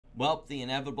Well, the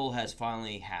inevitable has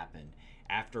finally happened.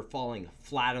 After falling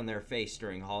flat on their face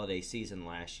during holiday season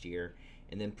last year,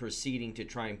 and then proceeding to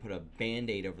try and put a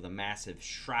band-aid over the massive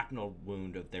shrapnel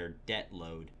wound of their debt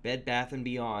load, Bed Bath &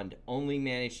 Beyond only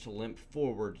managed to limp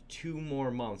forward 2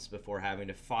 more months before having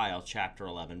to file Chapter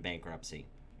 11 bankruptcy.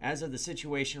 As of the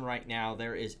situation right now,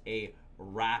 there is a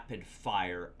rapid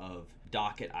fire of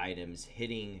docket items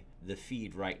hitting the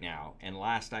feed right now, and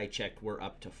last I checked we're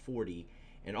up to 40,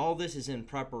 and all this is in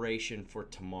preparation for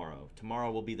tomorrow.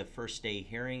 Tomorrow will be the first day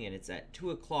hearing, and it's at 2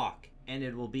 o'clock, and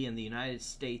it will be in the United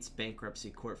States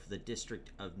Bankruptcy Court for the District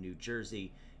of New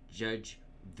Jersey, Judge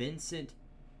Vincent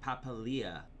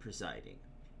Papalia presiding.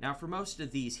 Now, for most of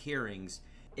these hearings,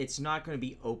 it's not going to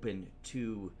be open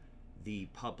to the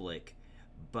public,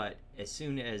 but as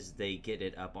soon as they get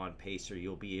it up on Pacer,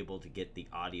 you'll be able to get the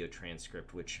audio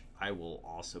transcript, which I will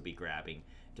also be grabbing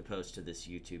to post to this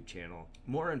YouTube channel.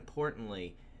 More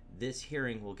importantly, this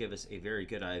hearing will give us a very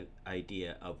good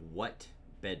idea of what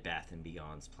Bed Bath &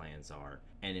 Beyond's plans are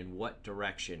and in what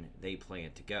direction they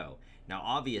plan to go. Now,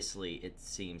 obviously, it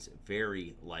seems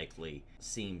very likely,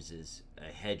 seems is a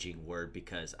hedging word,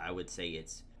 because I would say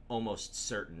it's almost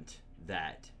certain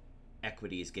that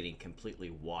equity is getting completely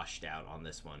washed out on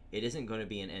this one. It isn't going to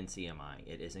be an NCMI.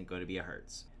 It isn't going to be a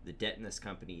Hertz. The debt in this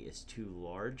company is too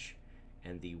large,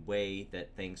 and the way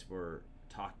that things were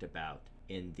talked about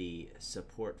in the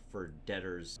support for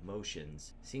debtors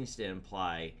motions seems to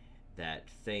imply that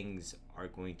things are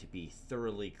going to be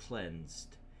thoroughly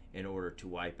cleansed in order to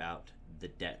wipe out the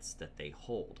debts that they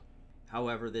hold.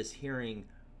 However, this hearing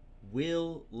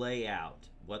will lay out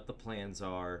what the plans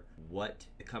are, what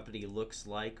the company looks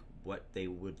like, what they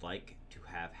would like to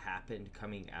have happen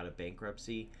coming out of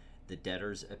bankruptcy, the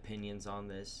debtors' opinions on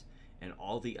this, and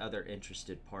all the other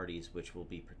interested parties which will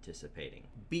be participating.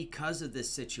 Because of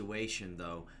this situation,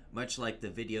 though, much like the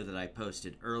video that I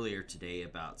posted earlier today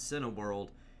about Cineworld,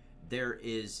 there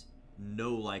is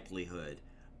no likelihood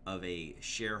of a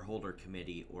shareholder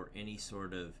committee or any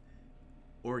sort of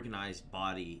organized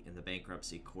body in the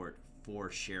bankruptcy court for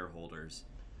shareholders.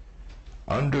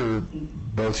 Under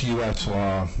both U.S.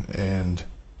 law and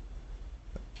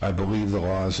I believe the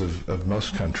laws of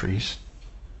most countries,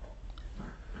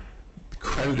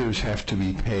 creditors have to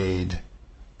be paid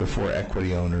before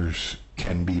equity owners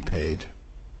can be paid.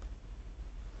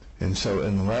 And so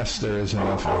unless there is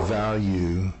enough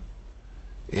value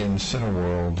in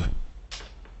Cineworld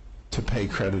to pay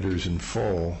creditors in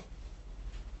full,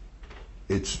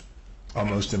 it's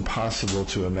almost impossible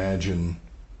to imagine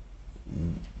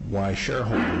why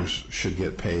shareholders should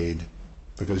get paid,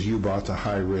 because you bought the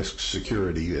high-risk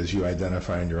security as you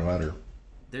identify in your letter.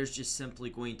 There's just simply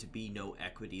going to be no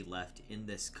equity left in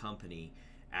this company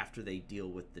after they deal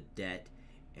with the debt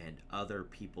and other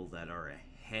people that are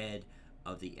ahead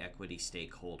of the equity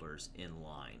stakeholders in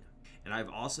line. And I've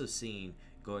also seen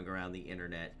going around the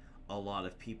internet a lot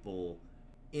of people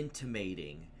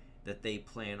intimating that they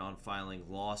plan on filing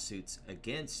lawsuits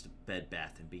against Bed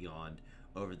Bath & Beyond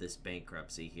over this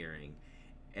bankruptcy hearing.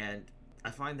 And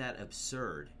I find that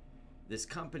absurd. This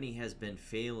company has been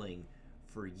failing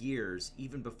for years,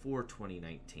 even before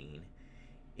 2019.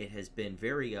 It has been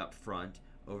very upfront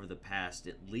over the past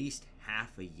at least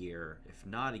half a year, if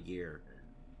not a year,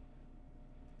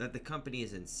 that the company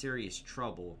is in serious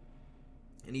trouble,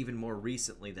 and even more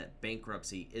recently that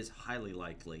bankruptcy is highly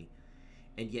likely,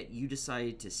 and yet you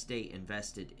decided to stay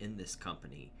invested in this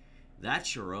company.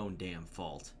 That's your own damn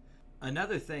fault.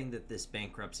 Another thing that this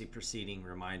bankruptcy proceeding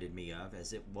reminded me of,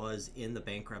 as it was in the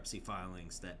bankruptcy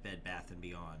filings that Bed Bath &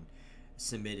 Beyond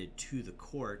submitted to the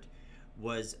court,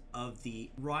 was of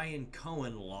the Ryan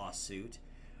Cohen lawsuit,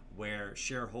 where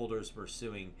shareholders were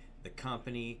suing the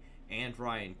company and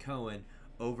Ryan Cohen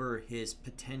over his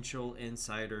potential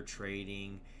insider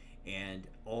trading and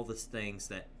all the things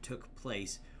that took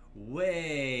place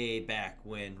way back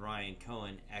when Ryan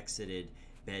Cohen exited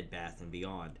Bed Bath &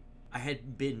 Beyond. I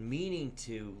had been meaning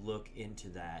to look into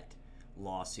that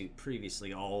lawsuit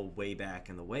previously, all way back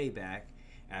in the way back.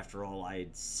 After all, I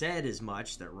had said as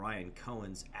much, that Ryan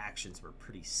Cohen's actions were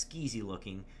pretty skeezy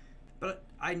looking, but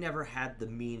I never had the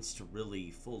means to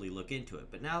really fully look into it.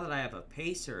 But now that I have a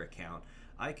Pacer account,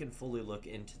 I can fully look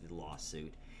into the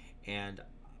lawsuit, and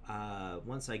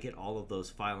once I get all of those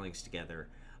filings together,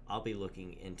 I'll be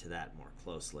looking into that more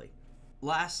closely.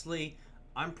 Lastly,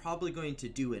 I'm probably going to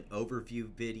do an overview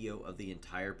video of the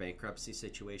entire bankruptcy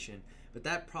situation, but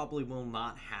that probably will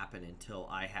not happen until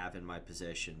I have in my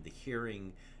possession the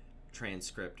hearing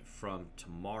transcript from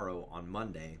tomorrow on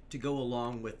Monday, to go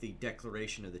along with the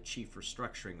declaration of the Chief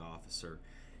Restructuring Officer,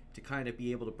 to kind of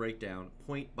be able to break down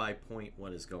point by point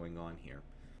what is going on here.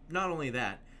 Not only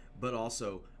that, but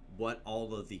also what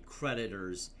all of the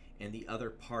creditors and the other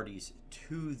parties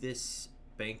to this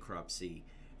bankruptcy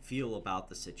feel about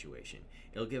the situation.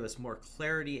 It'll give us more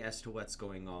clarity as to what's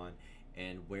going on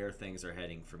and where things are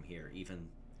heading from here, even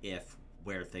if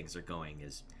where things are going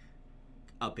is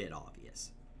a bit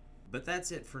obvious. But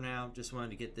that's it for now. Just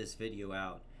wanted to get this video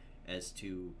out as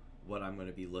to what I'm going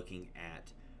to be looking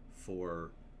at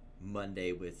for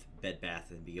Monday with Bed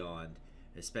Bath & Beyond,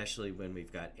 especially when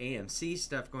we've got AMC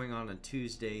stuff going on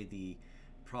Tuesday, the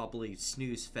probably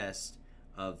snooze fest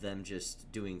of them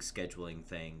just doing scheduling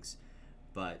things.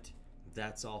 But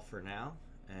that's all for now,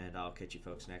 and I'll catch you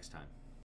folks next time.